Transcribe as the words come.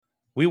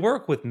We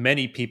work with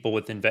many people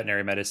within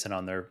veterinary medicine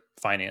on their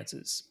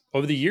finances.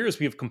 Over the years,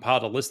 we have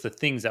compiled a list of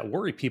things that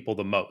worry people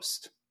the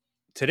most.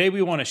 Today,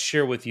 we want to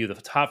share with you the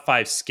top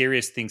 5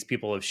 scariest things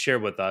people have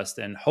shared with us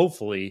and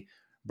hopefully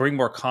bring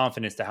more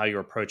confidence to how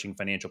you're approaching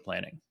financial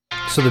planning.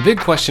 So the big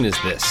question is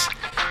this: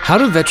 how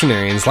do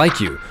veterinarians like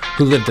you,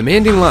 who live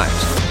demanding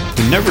lives,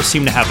 who never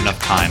seem to have enough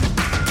time,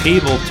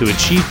 able to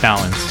achieve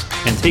balance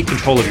and take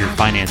control of your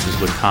finances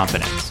with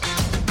confidence?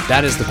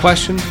 That is the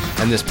question,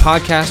 and this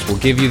podcast will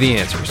give you the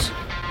answers.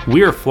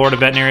 We are Florida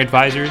Veterinary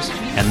Advisors,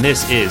 and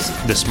this is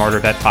the Smarter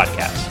Vet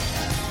Podcast.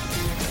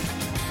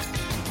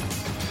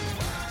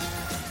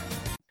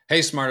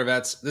 Hey, Smarter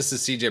Vets. This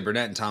is CJ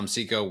Burnett and Tom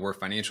Seco. We're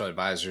financial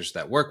advisors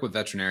that work with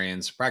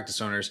veterinarians,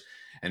 practice owners,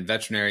 and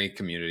veterinary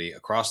community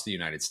across the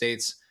United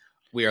States.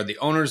 We are the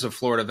owners of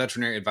Florida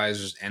Veterinary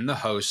Advisors and the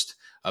host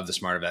of the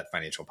Smarter Vet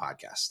Financial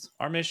Podcast.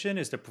 Our mission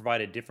is to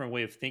provide a different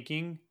way of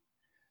thinking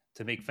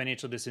to make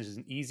financial decisions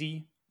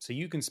easy so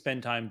you can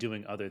spend time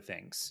doing other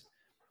things.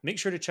 Make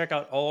sure to check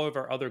out all of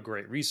our other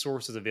great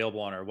resources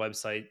available on our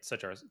website,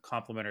 such as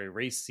complimentary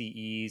race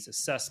CEs,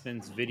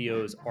 assessments,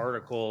 videos,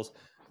 articles.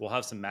 We'll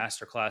have some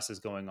master classes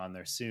going on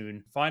there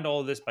soon. Find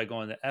all of this by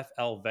going to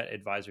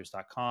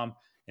flvetadvisors.com.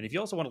 And if you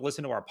also want to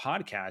listen to our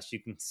podcast, you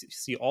can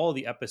see all of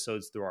the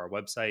episodes through our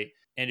website.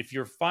 And if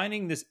you're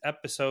finding this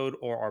episode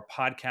or our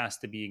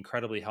podcast to be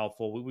incredibly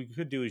helpful, what we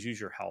could do is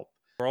use your help.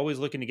 We're always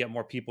looking to get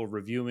more people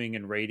reviewing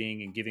and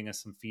rating and giving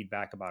us some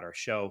feedback about our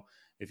show.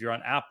 If you're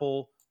on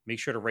Apple, make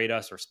sure to rate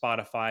us, or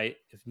Spotify.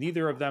 If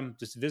neither of them,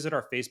 just visit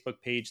our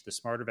Facebook page, the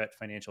Smarter Vet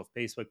Financial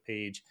Facebook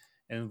page,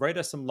 and write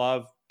us some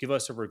love. Give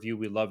us a review.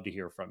 We'd love to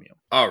hear from you.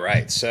 All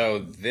right. So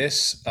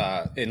this,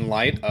 in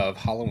light of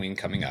Halloween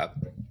coming up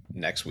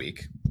next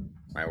week,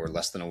 right? We're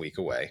less than a week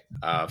away.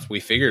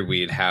 We figured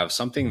we'd have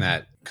something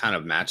that kind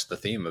of matched the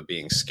theme of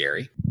being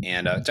scary.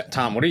 And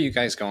Tom, what are you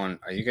guys going?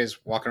 Are you guys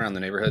walking around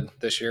the neighborhood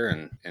this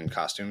year in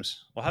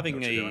costumes? Well,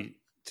 having a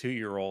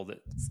 2-year-old,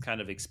 it's kind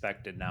of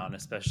expected now, and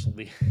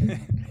especially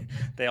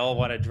they all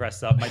want to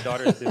dress up. My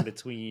daughter's been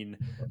between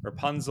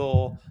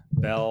Rapunzel,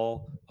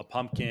 Belle, a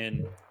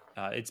pumpkin.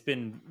 It's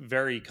been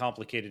very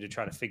complicated to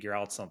try to figure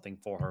out something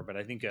for her, but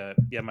I think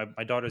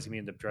my daughter's gonna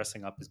end up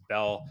dressing up as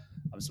Belle.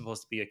 I'm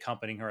supposed to be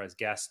accompanying her as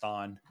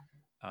Gaston.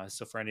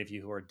 So for any of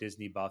you who are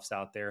Disney buffs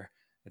out there,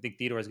 I think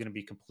Theodore is going to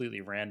be completely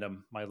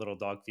random. My little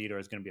dog Theodore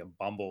is going to be a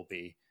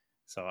bumblebee.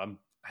 So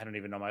I don't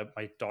even know.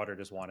 My daughter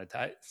just wanted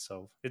that.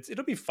 So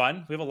it'll be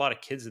fun. We have a lot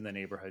of kids in the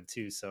neighborhood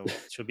too. So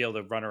she'll be able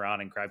to run around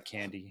and grab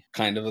candy.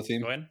 Kind of a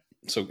theme. Go ahead.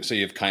 So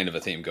you have kind of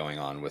a theme going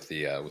on with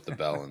the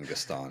Belle and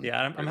Gaston.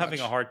 Yeah, I'm having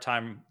a hard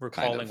time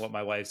recalling what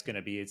my wife's going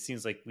to be. It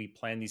seems like we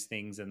plan these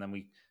things and then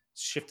we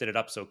shifted it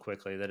up so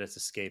quickly that it's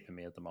escaping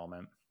me at the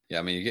moment. Yeah,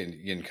 I mean, you're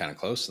getting kind of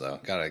close though.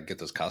 Got to get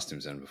those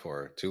costumes in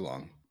before too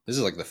long. This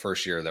is like the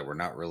first year that we're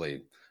not really. I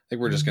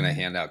think we're just going to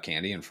hand out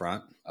candy in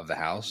front of the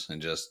house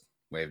and just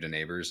wave to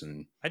neighbors.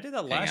 And I did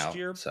that last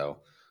year. So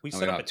we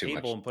set up a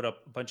table and put up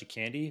a bunch of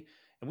candy.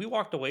 And we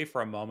walked away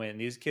for a moment, and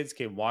these kids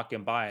came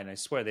walking by, and I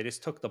swear they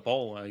just took the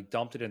bowl and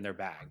dumped it in their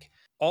bag.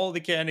 All the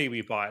candy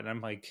we bought, and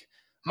I'm like,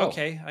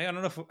 okay, I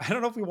don't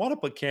know if we want to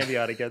put candy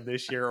out again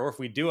this year, or if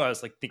we do, I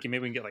was like thinking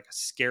maybe we can get like a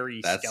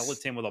scary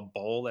skeleton with a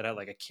bowl that had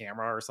like a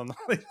camera or something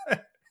like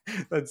that.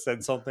 That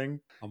said something.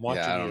 I'm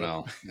watching. Yeah, I don't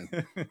know.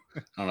 I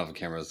don't know if a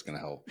camera is going to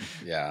help.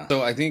 Yeah.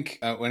 So I think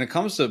when it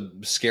comes to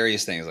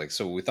scariest things,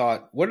 so we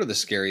thought, what are the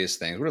scariest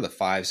things? What are the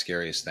 5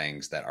 scariest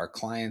things that our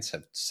clients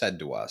have said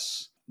to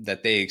us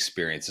that they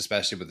experience,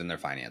 especially within their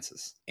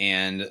finances?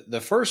 And the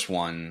first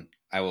one,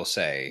 I will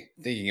say,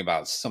 thinking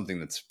about something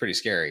that's pretty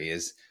scary,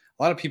 is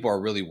a lot of people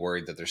are really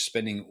worried that they're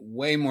spending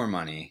way more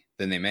money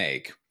than they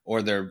make,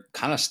 or they're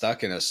kind of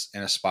stuck in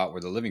a spot where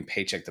they're living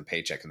paycheck to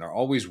paycheck, and they're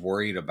always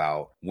worried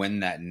about when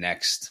that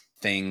next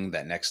thing,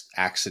 that next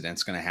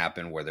accident's going to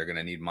happen where they're going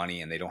to need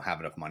money and they don't have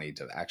enough money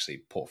to actually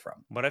pull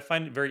from. What I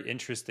find very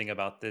interesting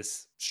about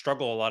this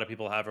struggle a lot of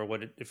people have, or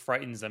what it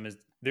frightens them, is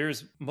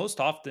there's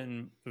most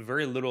often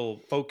very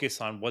little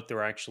focus on what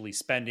they're actually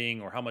spending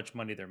or how much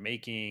money they're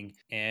making.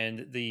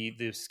 And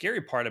the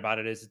scary part about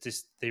it is it's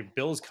just their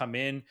bills come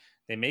in,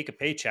 they make a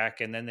paycheck,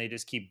 and then they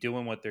just keep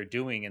doing what they're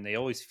doing. And they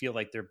always feel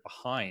like they're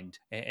behind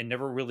and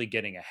never really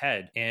getting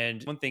ahead.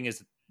 And one thing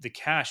is the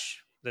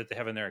cash that they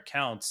have in their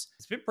accounts,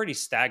 it's been pretty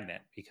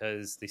stagnant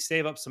because they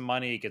save up some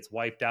money, it gets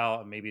wiped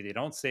out, and maybe they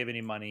don't save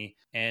any money,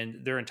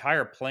 and their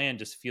entire plan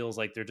just feels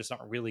like they're just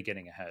not really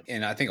getting ahead.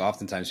 And I think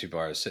oftentimes people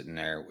are sitting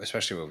there,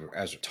 especially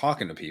as we're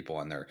talking to people,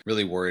 and they're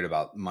really worried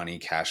about money,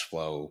 cash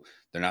flow.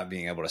 They're not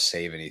being able to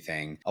save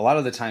anything. A lot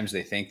of the times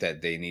they think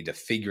that they need to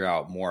figure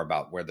out more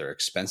about where their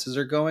expenses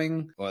are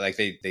going. Or like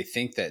they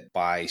think that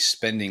by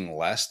spending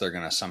less, they're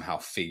going to somehow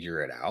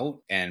figure it out.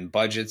 And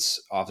budgets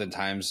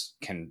oftentimes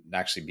can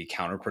actually be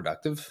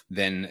counterproductive.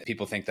 Then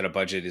people think that a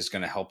budget is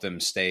going to help them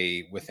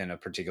stay within a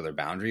particular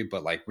boundary.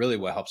 But like really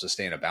what helps us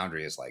stay in a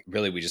boundary is like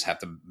really we just have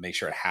to make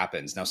sure it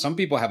happens. Now, some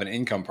people have an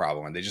income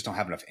problem and they just don't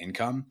have enough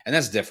income. And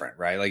that's different,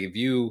 right? Like if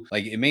you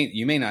like you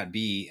may not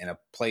be in a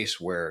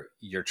place where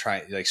you're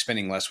trying like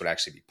spending less would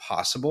actually be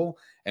possible.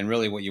 And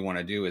really what you want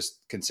to do is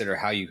consider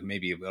how you can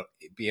maybe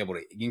be able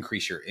to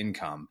increase your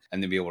income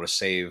and then be able to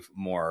save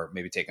more,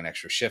 maybe take an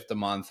extra shift a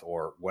month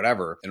or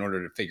whatever in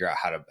order to figure out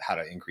how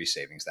to increase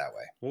savings that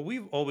way. Well,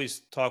 we've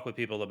always talked with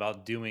people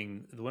about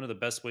doing one of the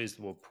best ways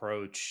to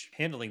approach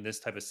handling this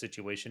type of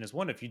situation is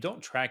one, if you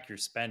don't track your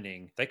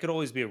spending, that could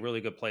always be a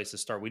really good place to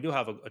start. We do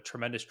have a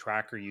tremendous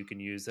tracker you can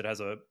use that has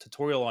a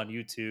tutorial on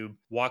YouTube,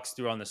 walks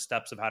through on the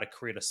steps of how to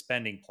create a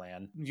spending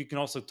plan. You can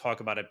also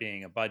talk about it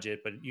being a budget,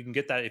 but you can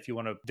get that if you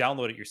want to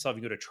download it yourself.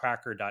 You go to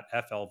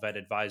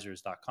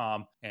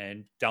tracker.flvetadvisors.com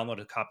and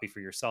download a copy for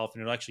yourself,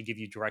 and it'll actually give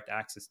you direct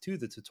access to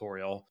the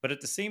tutorial. But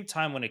at the same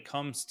time, when it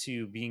comes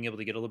to being able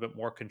to get a little bit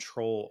more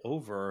control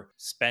over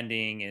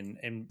spending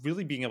and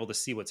really being able to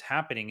see what's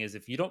happening, is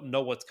if you don't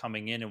know what's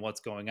coming in and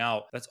what's going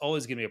out, that's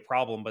always going to be a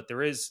problem. But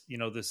there is,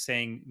 the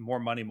saying, more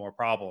money, more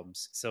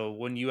problems. So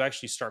when you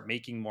actually start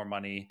making more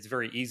money, it's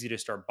very easy to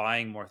start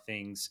buying more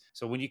things.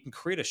 So when you can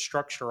create a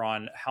structure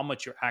on how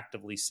much you're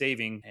actively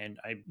saving, and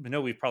I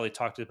know we've probably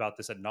talked about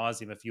this ad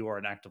nauseum if you are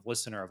an active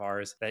listener of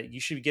ours, that you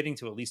should be getting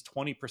to at least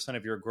 20%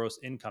 of your gross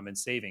income in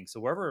savings. So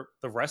wherever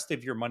the rest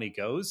of your money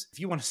goes, if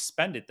you want to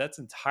spend it, that's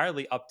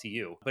entirely up to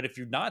you. But if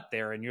you're not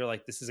there and you're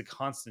like, this is a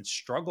constant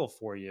struggle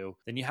for you,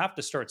 then you have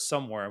to start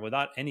somewhere. And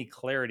without any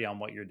clarity on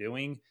what you're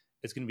doing,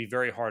 it's going to be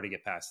very hard to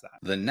get past that.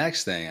 The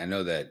next thing, I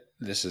know that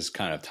this is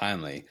kind of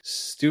timely,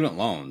 student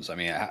loans. I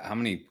mean, how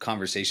many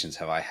conversations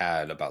have I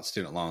had about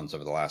student loans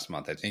over the last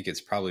month? I think it's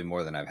probably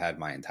more than I've had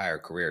my entire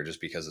career, just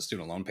because the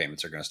student loan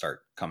payments are going to start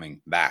coming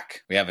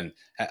back. We haven't,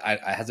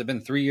 has it been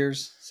 3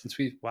 years since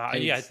we? Wow.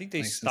 Yeah. I think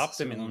they stopped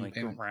them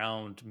in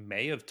around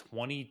May of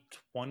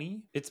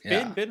 2020. It's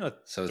been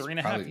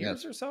 3.5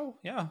 years or so.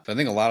 Yeah. But I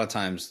think a lot of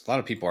times, a lot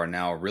of people are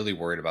now really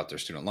worried about their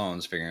student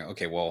loans, figuring,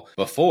 okay, well,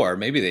 before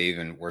maybe they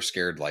even were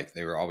scared, like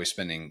they were always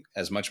spending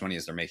as much money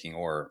as they're making,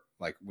 or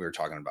like we were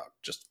talking about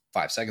just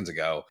 5 seconds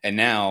ago. And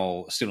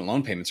now student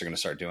loan payments are going to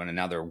start doing, and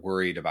now they're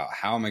worried about,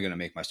 how am I going to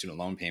make my student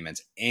loan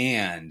payments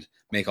and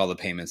make all the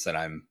payments that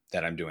I'm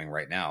doing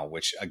right now,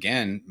 which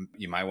again,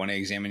 you might want to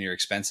examine your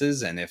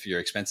expenses. And if your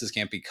expenses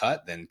can't be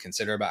cut, then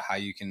consider about how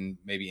you can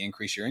maybe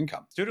increase your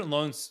income. Student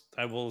loans,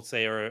 I will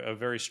say, are a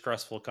very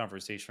stressful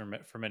conversation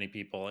for many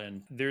people.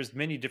 And there's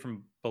many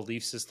different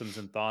belief systems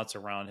and thoughts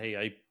around, hey,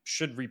 I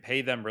should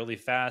repay them really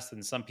fast.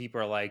 And some people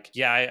are like,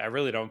 yeah, I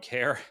really don't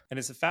care. And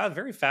it's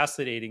very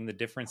fascinating, the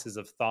differences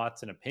of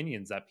thoughts and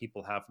opinions that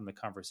people have from the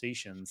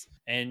conversations.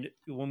 And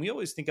when we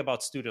always think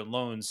about student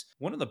loans,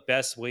 one of the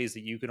best ways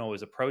that you can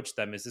always approach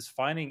them is just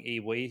finding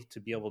a way to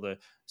be able to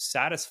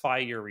satisfy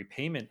your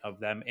repayment of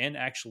them and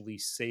actually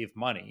save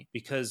money.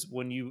 Because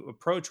when you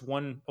approach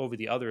one over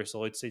the other,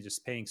 so let's say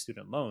just paying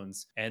student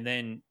loans, and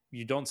then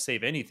you don't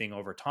save anything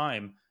over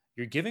time,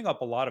 you're giving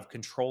up a lot of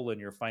control in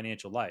your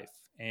financial life.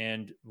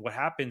 And what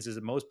happens is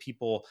that most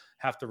people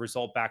have to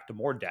result back to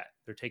more debt.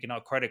 They're taking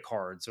out credit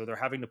cards, or they're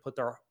having to put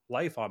their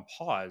life on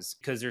pause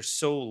because they're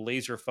so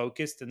laser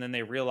focused. And then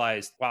they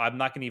realize, wow, I'm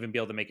not going to even be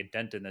able to make a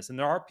dent in this. And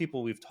there are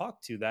people we've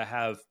talked to that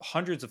have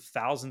hundreds of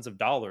thousands of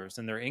dollars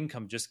and their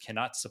income just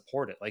cannot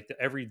support it. Like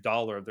every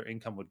dollar of their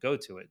income would go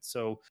to it.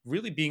 So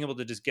really being able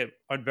to just get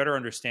a better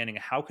understanding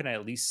of how can I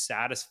at least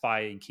satisfy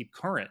and keep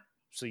current.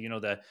 So,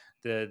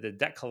 the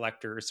debt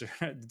collectors or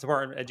the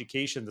Department of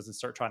Education doesn't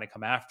start trying to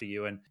come after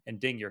you and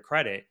ding your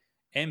credit,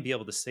 and be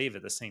able to save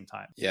at the same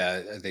time.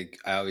 Yeah, I think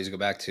I always go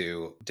back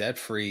to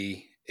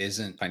debt-free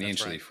isn't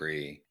financially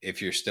free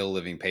if you're still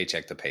living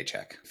paycheck to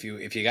paycheck.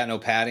 If you got no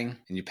padding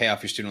and you pay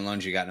off your student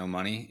loans, you got no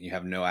money, you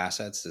have no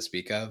assets to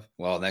speak of.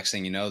 Well, next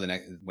thing you know,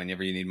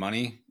 whenever you need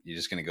money, you're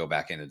just going to go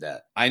back into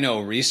debt. I know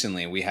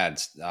recently we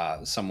had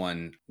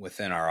someone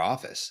within our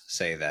office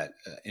say that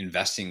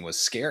investing was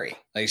scary.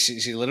 Like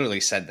she literally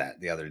said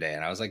that the other day.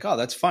 And I was like, oh,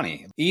 that's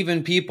funny.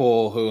 Even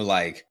people who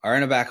like are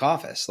in a back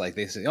office, like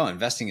they say, oh,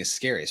 investing is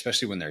scary,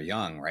 especially when they're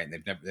young, right?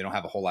 They don't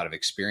have a whole lot of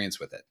experience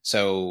with it.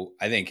 So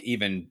I think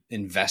even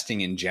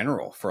investing in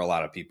general for a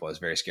lot of people is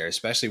very scary,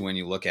 especially when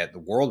you look at the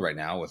world right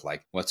now with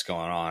like what's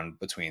going on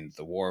between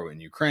the war in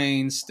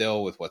Ukraine,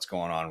 still with what's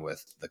going on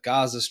with the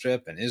Gaza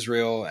Strip and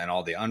Israel and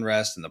all the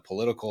unrest and the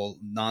political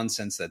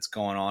nonsense that's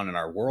going on in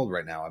our world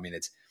right now. I mean,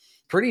 it's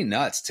pretty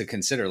nuts to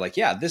consider like,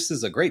 yeah, this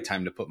is a great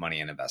time to put money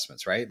in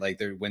investments, right?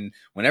 Like when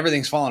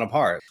everything's falling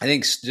apart, I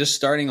think just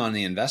starting on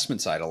the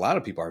investment side, a lot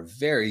of people are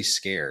very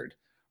scared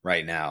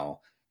right now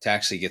to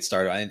actually get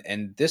started.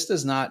 And this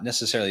does not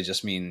necessarily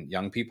just mean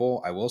young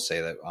people. I will say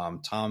that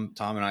Tom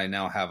and I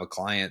now have a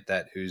client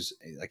who's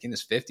like in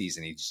his 50s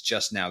and he's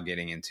just now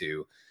getting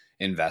into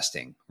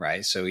investing,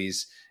 right? So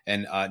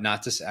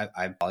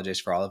I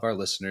apologize for all of our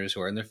listeners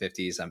who are in their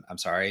 50s. I'm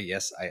sorry.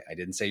 Yes, I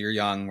didn't say you're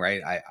young,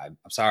 right? I'm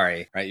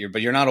sorry, right?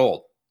 But you're not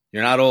old.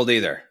 You're not old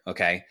either.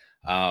 Okay.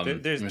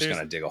 I'm just going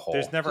to dig a hole.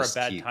 There's never a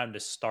bad time to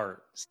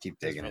start. Just keep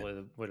digging. That's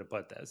really the way to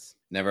put this.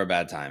 Never a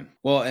bad time.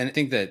 Well, and I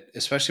think that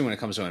especially when it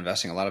comes to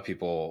investing, a lot of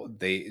people,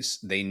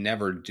 they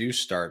never do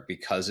start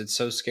because it's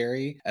so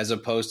scary, as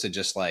opposed to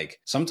just like,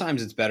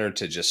 sometimes it's better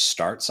to just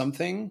start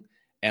something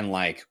and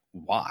like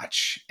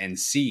watch and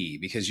see,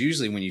 because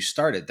usually when you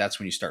start it, that's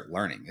when you start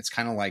learning. It's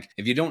kind of like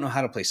if you don't know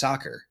how to play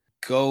soccer,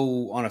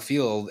 go on a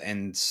field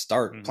and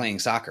start playing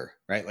soccer,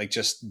 right? Like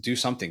just do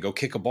something, go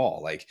kick a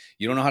ball. Like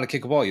you don't know how to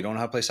kick a ball, you don't know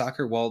how to play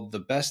soccer. Well, the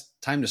best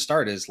time to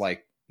start is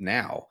like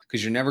now,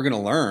 because you're never going to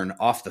learn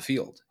off the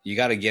field. You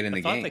got to get in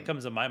the game. The thought that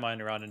comes to my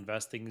mind around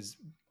investing is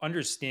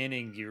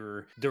understanding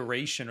your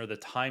duration or the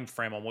time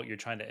frame on what you're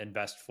trying to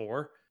invest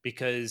for.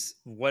 Because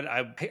what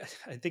I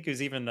think it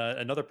was even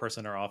another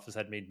person in our office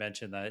had made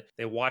mention that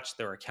they watch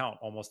their account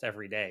almost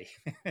every day.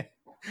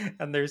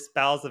 And their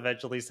spouse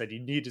eventually said, you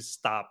need to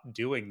stop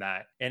doing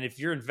that. And if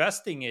you're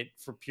investing it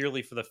for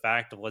purely for the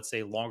fact of, let's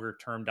say, longer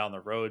term down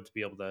the road to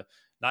be able to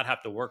not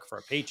have to work for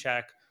a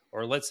paycheck,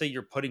 or let's say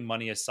you're putting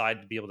money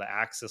aside to be able to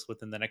access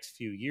within the next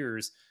few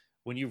years,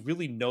 when you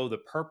really know the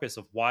purpose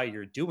of why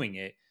you're doing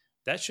it,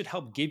 that should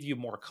help give you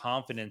more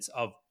confidence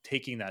of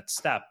taking that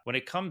step. When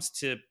it comes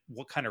to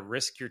what kind of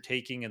risk you're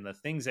taking and the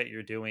things that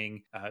you're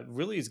doing,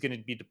 really is going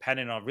to be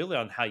dependent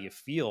on how you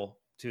feel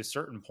to a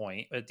certain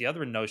point. But the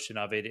other notion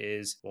of it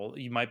is, well,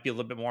 you might be a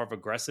little bit more of an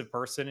aggressive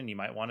person and you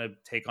might want to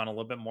take on a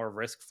little bit more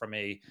risk from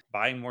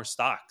buying more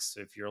stocks.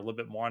 If you're a little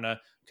bit more on a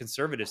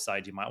conservative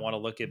side, you might want to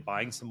look at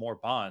buying some more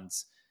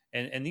bonds.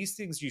 And these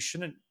things you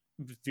shouldn't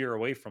veer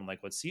away from,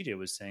 like what CJ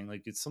was saying.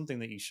 Like it's something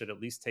that you should at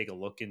least take a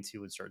look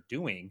into and start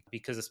doing,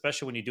 because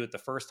especially when you do it the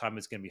first time,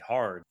 it's going to be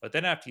hard. But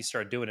then after you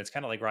start doing it, it's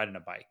kind of like riding a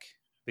bike.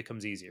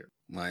 Becomes easier.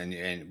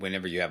 And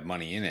whenever you have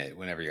money in it,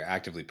 whenever you're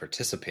actively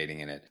participating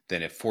in it,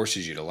 then it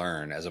forces you to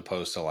learn, as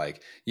opposed to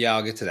like, yeah,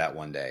 I'll get to that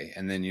one day,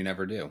 and then you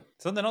never do.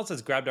 Something else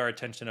that's grabbed our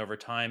attention over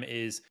time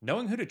is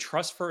knowing who to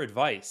trust for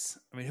advice.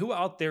 I mean, who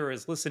out there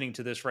is listening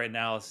to this right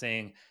now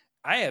saying,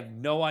 I have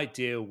no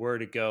idea where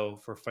to go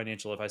for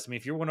financial advice? I mean,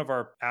 if you're one of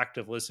our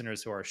active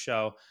listeners to our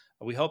show,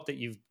 we hope that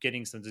you're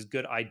getting some just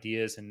good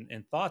ideas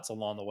and thoughts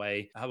along the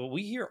way. But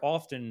we hear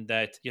often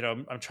that,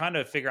 I'm trying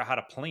to figure out how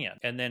to plan.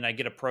 And then I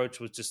get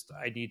approached with just,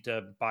 I need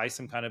to buy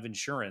some kind of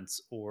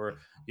insurance, or,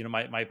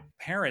 my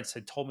parents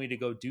had told me to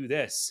go do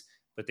this,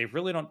 but they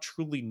really don't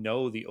truly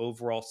know the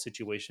overall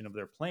situation of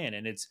their plan.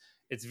 And it's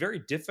very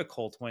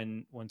difficult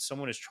when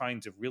someone is trying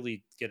to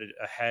really get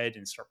ahead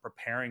and start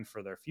preparing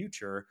for their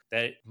future,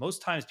 that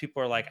most times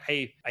people are like,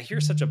 hey, I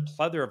hear such a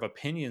plethora of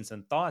opinions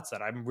and thoughts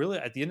that I'm really,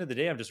 at the end of the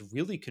day, I'm just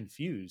really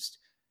confused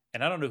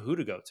and I don't know who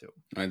to go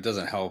to. It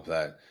doesn't help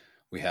that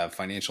we have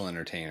financial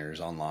entertainers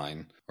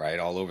online, right,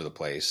 all over the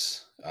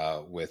place,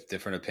 with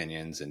different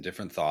opinions and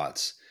different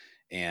thoughts.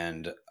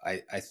 And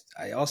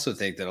I also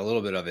think that a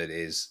little bit of it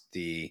is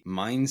the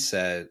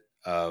mindset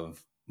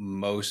of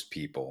most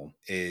people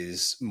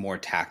is more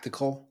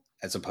tactical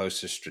as opposed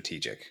to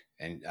strategic.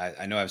 And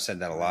I know I've said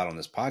that a lot on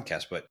this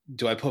podcast, but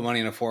do I put money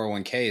in a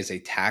 401k is a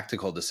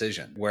tactical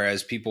decision,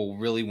 whereas people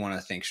really want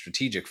to think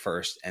strategic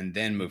first and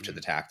then move to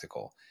the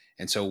tactical.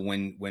 And so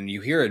when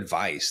you hear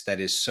advice that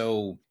is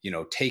so,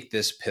 take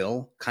this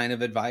pill kind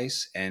of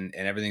advice and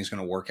everything's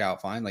going to work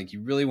out fine, like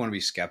you really want to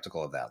be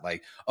skeptical of that.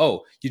 Like,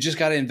 oh, you just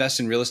got to invest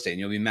in real estate and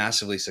you'll be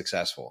massively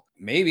successful.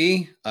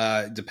 Maybe,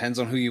 depends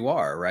on who you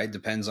are, right?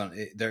 Depends on,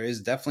 there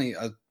is definitely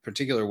a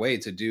particular way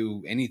to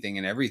do anything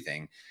and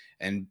everything.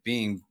 And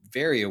being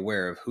very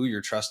aware of who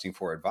you're trusting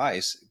for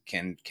advice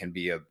can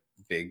be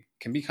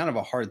kind of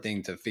a hard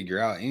thing to figure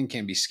out, and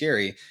can be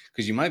scary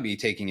because you might be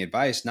taking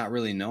advice not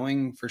really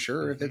knowing for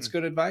sure if it's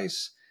good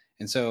advice.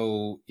 And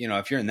so,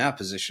 if you're in that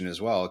position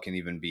as well, it can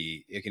even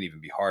be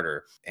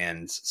harder.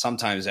 And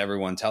sometimes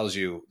everyone tells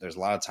you, there's a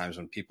lot of times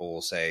when people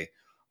will say,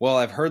 well,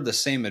 I've heard the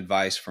same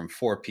advice from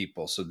 4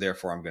 people, so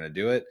therefore I'm going to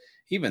do it.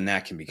 Even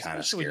that can be kind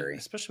of scary.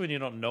 Especially when you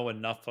don't know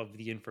enough of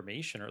the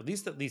information, or at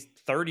least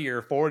 30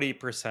 or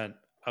 40%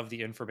 of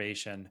the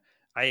information.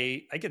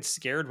 I get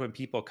scared when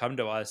people come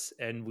to us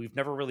and we've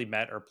never really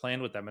met or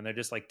planned with them, and they're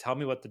just like, tell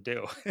me what to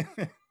do.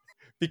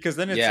 Because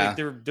then it's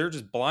like they're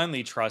just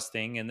blindly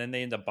trusting, and then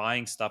they end up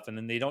buying stuff and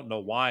then they don't know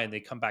why, and they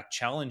come back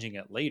challenging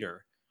it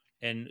later.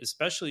 And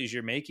especially as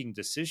you're making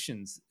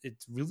decisions,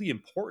 it's really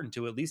important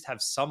to at least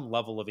have some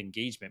level of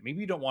engagement.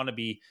 Maybe you don't want to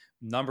be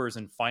numbers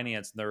and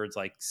finance nerds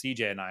like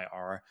CJ and I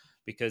are,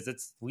 because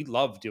we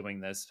love doing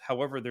this.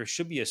 However, there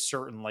should be a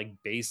certain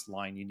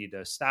baseline you need to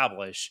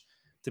establish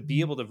to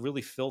be able to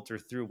really filter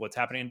through what's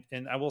happening.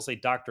 And I will say,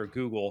 Dr.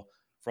 Google,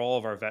 for all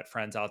of our vet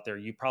friends out there,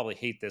 you probably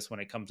hate this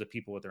when it comes to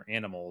people with their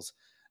animals.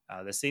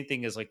 The same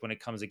thing is when it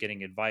comes to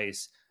getting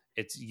advice,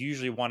 it's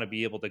usually want to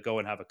be able to go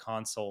and have a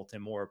consult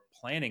and more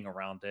planning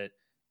around it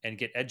and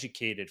get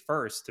educated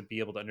first to be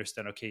able to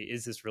understand, okay,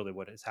 is this really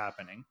what is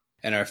happening?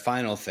 And our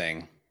final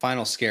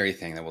scary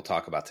thing that we'll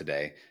talk about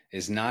today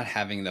is not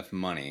having enough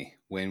money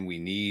when we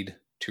need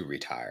to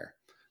retire.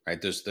 Right.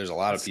 There's a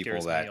lot of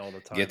people that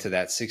get to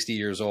that 60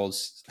 years old.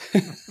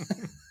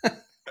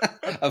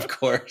 Of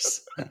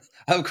course,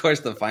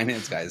 the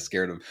finance guy is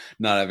scared of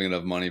not having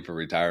enough money for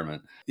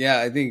retirement.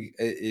 Yeah, I think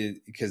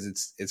because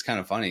it's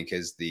kind of funny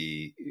because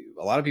a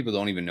lot of people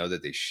don't even know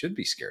that they should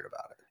be scared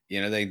about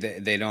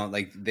it. They don't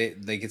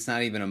it's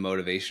not even a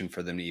motivation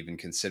for them to even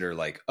consider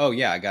oh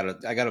yeah, I got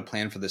to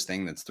plan for this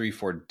thing that's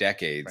 3-4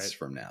 decades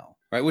from now.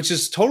 Right. Which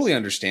is totally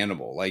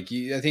understandable. I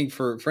think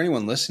for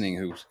anyone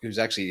listening who's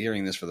actually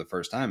hearing this for the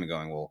first time and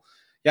going, well,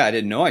 yeah, I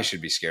didn't know I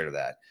should be scared of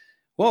that.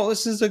 well,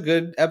 this is a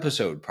good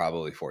episode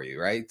probably for you,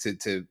 right?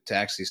 To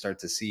actually start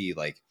to see,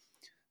 like,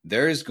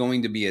 there is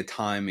going to be a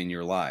time in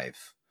your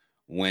life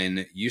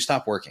when you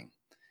stop working,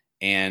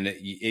 and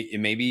it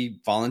may be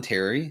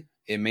voluntary.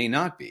 It may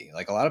not be.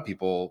 Like, a lot of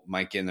people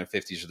might get in their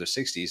 50s or their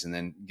 60s and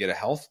then get a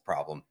health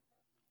problem,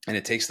 and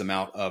it takes them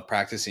out of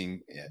practicing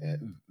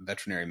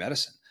veterinary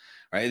medicine,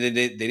 right?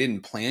 They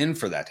didn't plan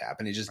for that to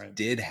happen. It just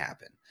did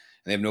happen,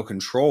 and they have no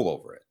control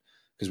over it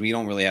because we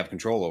don't really have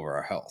control over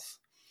our health.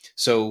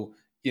 So,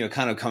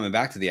 kind of coming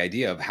back to the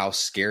idea of how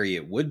scary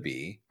it would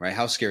be, right?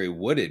 How scary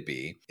would it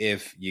be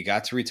if you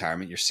got to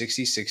retirement, you're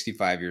 60,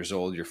 65 years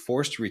old, you're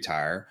forced to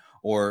retire,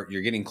 or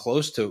you're getting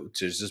close to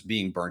just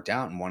being burnt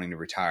out and wanting to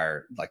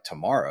retire like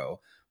tomorrow,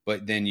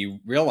 but then you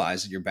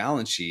realize that your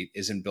balance sheet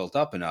isn't built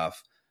up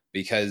enough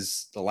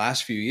because the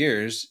last few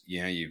years,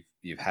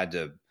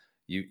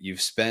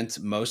 you've spent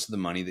most of the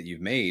money that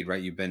you've made,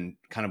 right? You've been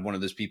kind of one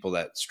of those people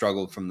that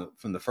struggled from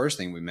the first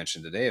thing we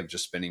mentioned today of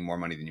just spending more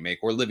money than you make,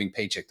 or living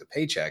paycheck to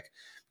paycheck,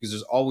 because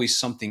there's always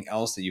something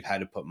else that you've had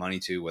to put money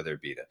to, whether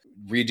it be to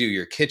redo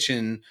your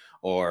kitchen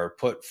or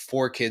put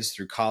 4 kids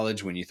through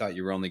college when you thought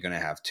you were only going to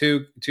have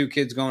two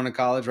kids going to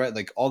college, right?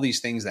 Like, all these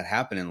things that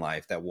happen in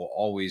life that will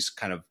always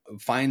kind of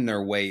find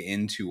their way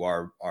into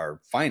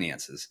our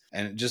finances,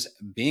 and just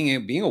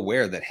being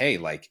aware that, hey,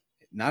 like,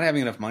 not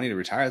having enough money to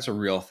retire, that's a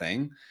real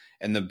thing.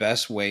 And the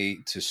best way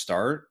to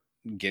start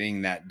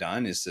getting that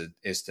done is to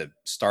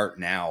start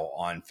now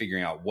on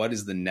figuring out what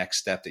is the next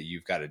step that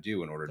you've got to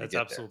do in order to get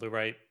there. That's absolutely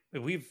right.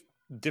 We've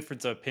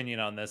difference of opinion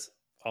on this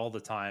all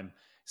the time.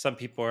 Some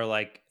people are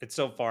like, it's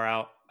so far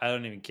out, I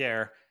don't even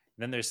care.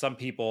 And then there's some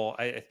people,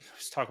 I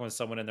was talking with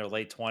someone in their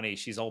late 20s,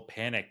 she's all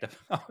panicked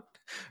about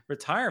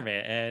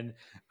retirement. And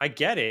I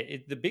get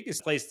it. The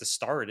biggest place to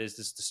start is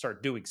just to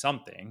start doing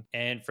something.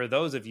 And for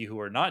those of you who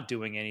are not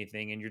doing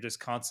anything and you're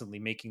just constantly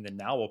making the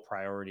now a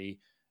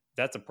priority,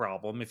 that's a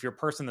problem. If you're a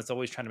person that's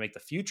always trying to make the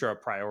future a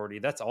priority,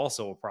 that's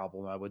also a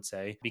problem, I would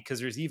say, because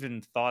there's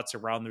even thoughts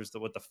around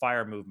with the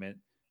FIRE movement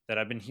that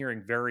I've been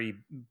hearing very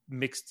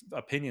mixed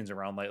opinions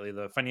around lately,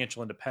 the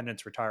financial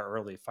independence, retire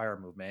early, FIRE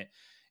movement.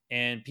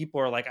 And people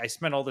are like, I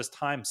spent all this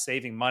time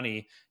saving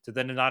money to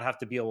then not have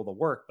to be able to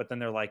work. But then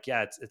they're like,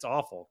 yeah, it's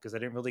awful because I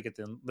didn't really get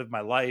to live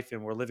my life,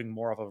 and we're living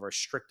more of a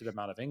restricted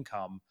amount of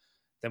income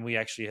than we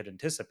actually had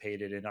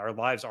anticipated. And our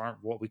lives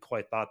aren't what we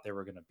quite thought they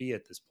were going to be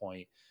at this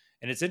point.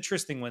 And it's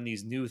interesting when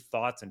these new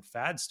thoughts and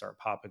fads start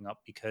popping up,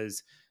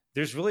 because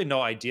there's really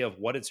no idea of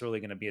what it's really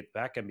going to be at the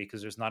back end,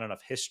 because there's not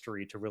enough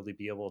history to really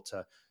be able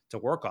to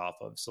work off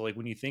of. So like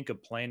when you think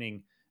of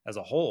planning as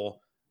a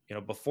whole,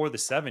 before the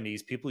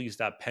 70s, people used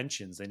to have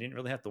pensions. They didn't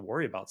really have to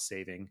worry about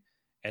saving.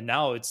 And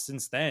now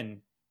since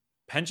then,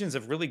 pensions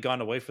have really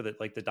gone away for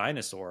the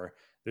dinosaur.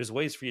 There's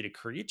ways for you to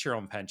create your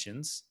own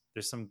pensions.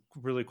 There's some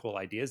really cool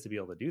ideas to be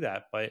able to do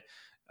that, but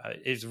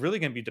it's really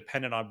going to be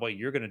dependent on what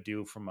you're going to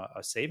do from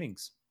a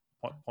savings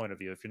point of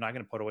view. If you're not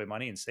going to put away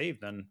money and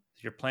save, then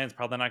your plan's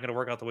probably not going to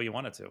work out the way you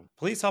want it to.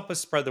 Please help us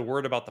spread the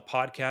word about the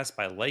podcast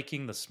by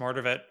liking the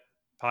Smarter Vet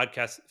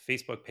podcast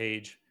Facebook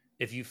page.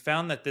 If you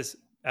found that this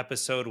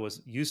episode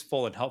was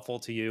useful and helpful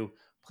to you,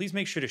 please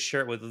make sure to share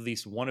it with at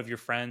least one of your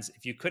friends.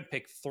 If you could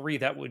pick 3,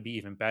 that would be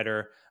even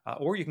better.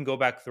 Or you can go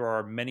back through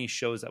our many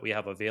shows that we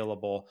have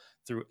available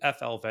through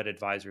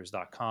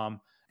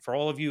flvetadvisors.com. For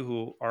all of you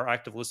who are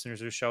active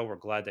listeners of the show, we're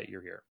glad that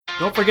you're here.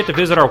 Don't forget to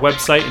visit our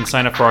website and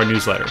sign up for our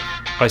newsletter.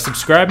 By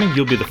subscribing,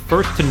 you'll be the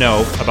first to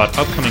know about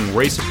upcoming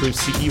race-approved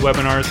CE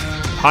webinars,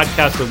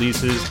 podcast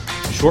releases,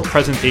 short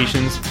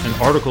presentations, and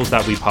articles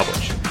that we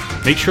publish.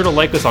 Make sure to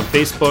like us on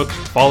Facebook,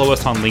 follow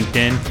us on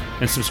LinkedIn,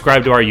 and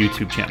subscribe to our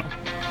YouTube channel.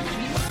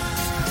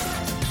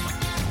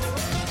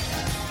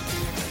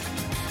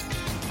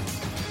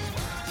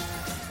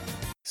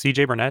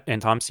 CJ Burnett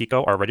and Tom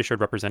Seco are registered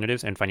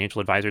representatives and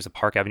financial advisors of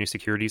Park Avenue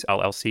Securities,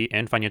 LLC,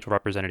 and financial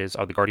representatives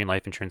of the Guardian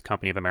Life Insurance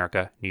Company of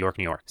America, New York,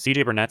 New York.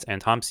 CJ Burnett's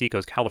and Tom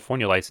Seco's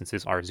California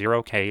licenses are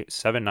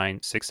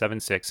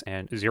 0K79676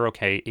 and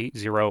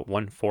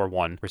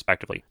 0K80141,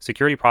 respectively.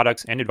 Security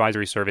products and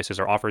advisory services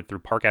are offered through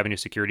Park Avenue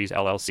Securities,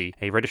 LLC,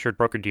 a registered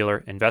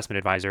broker-dealer, investment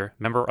advisor,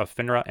 member of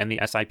FINRA and the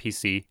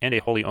SIPC, and a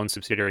wholly owned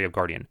subsidiary of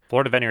Guardian.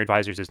 Florida Veterinary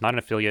Advisors is not an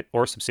affiliate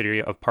or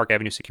subsidiary of Park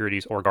Avenue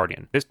Securities or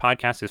Guardian. This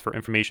podcast is for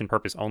information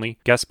purpose only.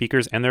 Guest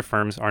speakers and their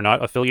firms are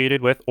not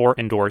affiliated with or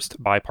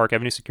endorsed by Park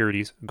Avenue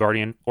Securities,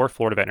 Guardian, or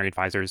Florida Veterinary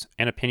Advisors,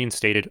 and opinions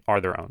stated are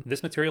their own.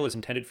 This material is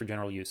intended for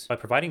general use. By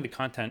providing the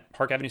content,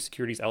 Park Avenue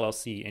Securities,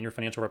 LLC, and your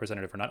financial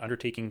representative are not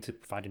undertaking to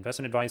provide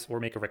investment advice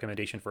or make a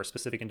recommendation for a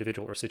specific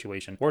individual or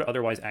situation, or to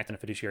otherwise act in a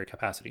fiduciary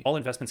capacity. All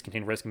investments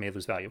contain risk and may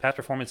lose value. Past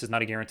performance is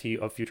not a guarantee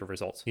of future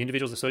results. The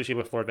individuals associated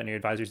with Florida Veterinary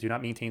Advisors do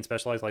not maintain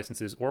specialized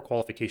licenses or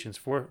qualifications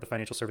for the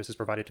financial services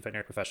provided to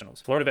veterinary professionals.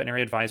 Florida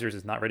Veterinary Advisors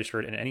is not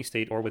registered in any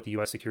state or with the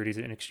U.S. Securities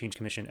and Exchange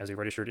Commission as a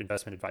registered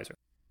investment advisor.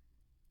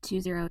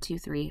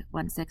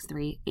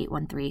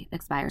 2023-163-813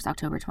 expires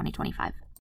October 2025.